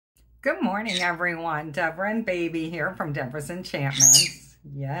Good morning, everyone. Deborah and Baby here from Deborah's Enchantments.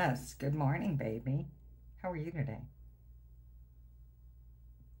 Yes, good morning, baby. How are you today?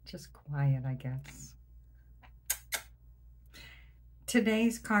 Just quiet, I guess.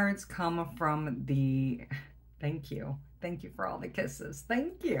 Today's cards come from the... Thank you. Thank you for all the kisses.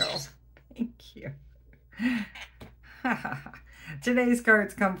 Thank you. Thank you. Today's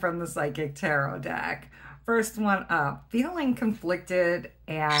cards come from the Psychic Tarot deck. First one up, feeling conflicted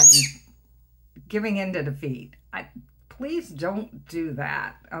and giving in to defeat. Please don't do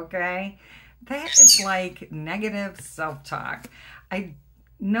that, okay? That is like negative self-talk. I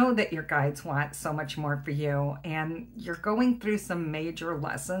know that your guides want so much more for you, and you're going through some major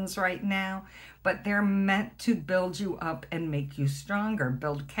lessons right now, but they're meant to build you up and make you stronger,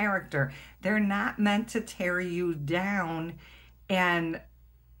 build character. They're not meant to tear you down and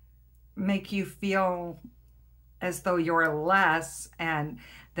make you feel as though you're less and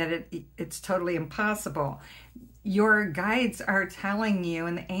that it's totally impossible. Your guides are telling you,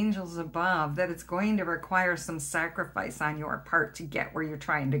 and the angels above, that it's going to require some sacrifice on your part to get where you're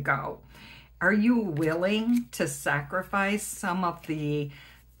trying to go. Are you willing to sacrifice some of the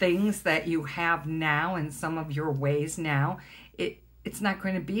things that you have now and some of your ways now? It's not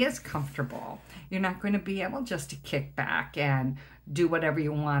going to be as comfortable. You're not going to be able just to kick back and do whatever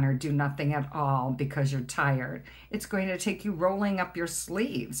you want or do nothing at all because you're tired. It's going to take you rolling up your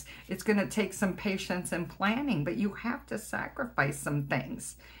sleeves. It's going to take some patience and planning, but you have to sacrifice some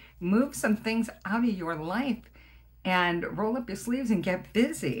things. Move some things out of your life and roll up your sleeves and get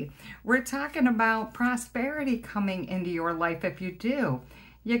busy. We're talking about prosperity coming into your life if you do.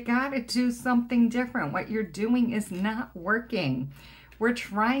 You got to do something different. What you're doing is not working. We're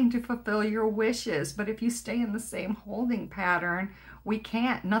trying to fulfill your wishes, but if you stay in the same holding pattern, we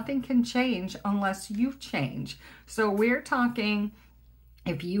can't. Nothing can change unless you change. So we're talking,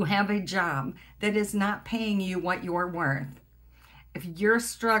 if you have a job that is not paying you what you're worth, if you're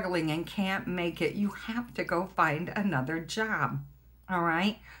struggling and can't make it, you have to go find another job. All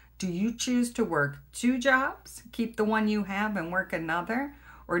right? Do you choose to work 2 jobs, keep the one you have and work another?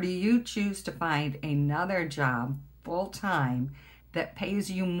 Or do you choose to find another job full-time that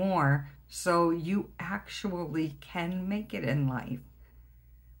pays you more so you actually can make it in life?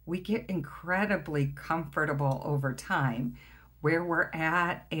 We get incredibly comfortable over time where we're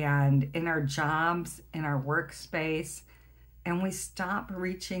at and in our jobs, in our workspace, and we stop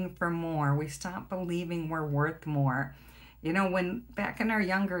reaching for more. We stop believing we're worth more. You know, when back in our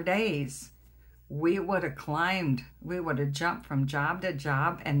younger days, we would have climbed, we would have jumped from job to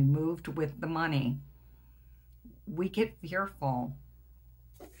job and moved with the money. We get fearful.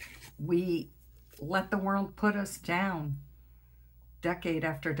 We let the world put us down decade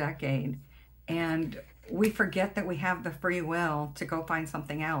after decade. And we forget that we have the free will to go find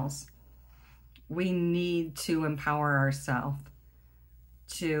something else. We need to empower ourselves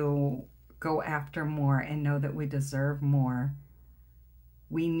to go after more and know that we deserve more.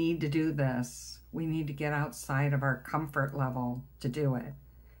 We need to do this. We need to get outside of our comfort level to do it.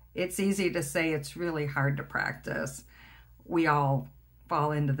 It's easy to say, it's really hard to practice. We all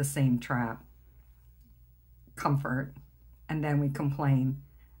fall into the same trap. Comfort. And then we complain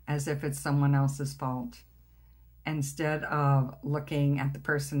as if it's someone else's fault. Instead of looking at the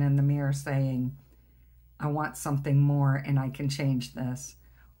person in the mirror saying, I want something more and I can change this.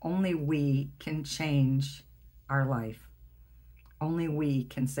 Only we can change our life. Only we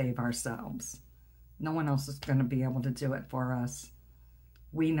can save ourselves. No one else is going to be able to do it for us.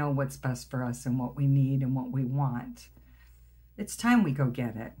 We know what's best for us and what we need and what we want. It's time we go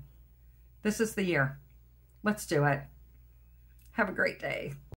get it. This is the year. Let's do it. Have a great day.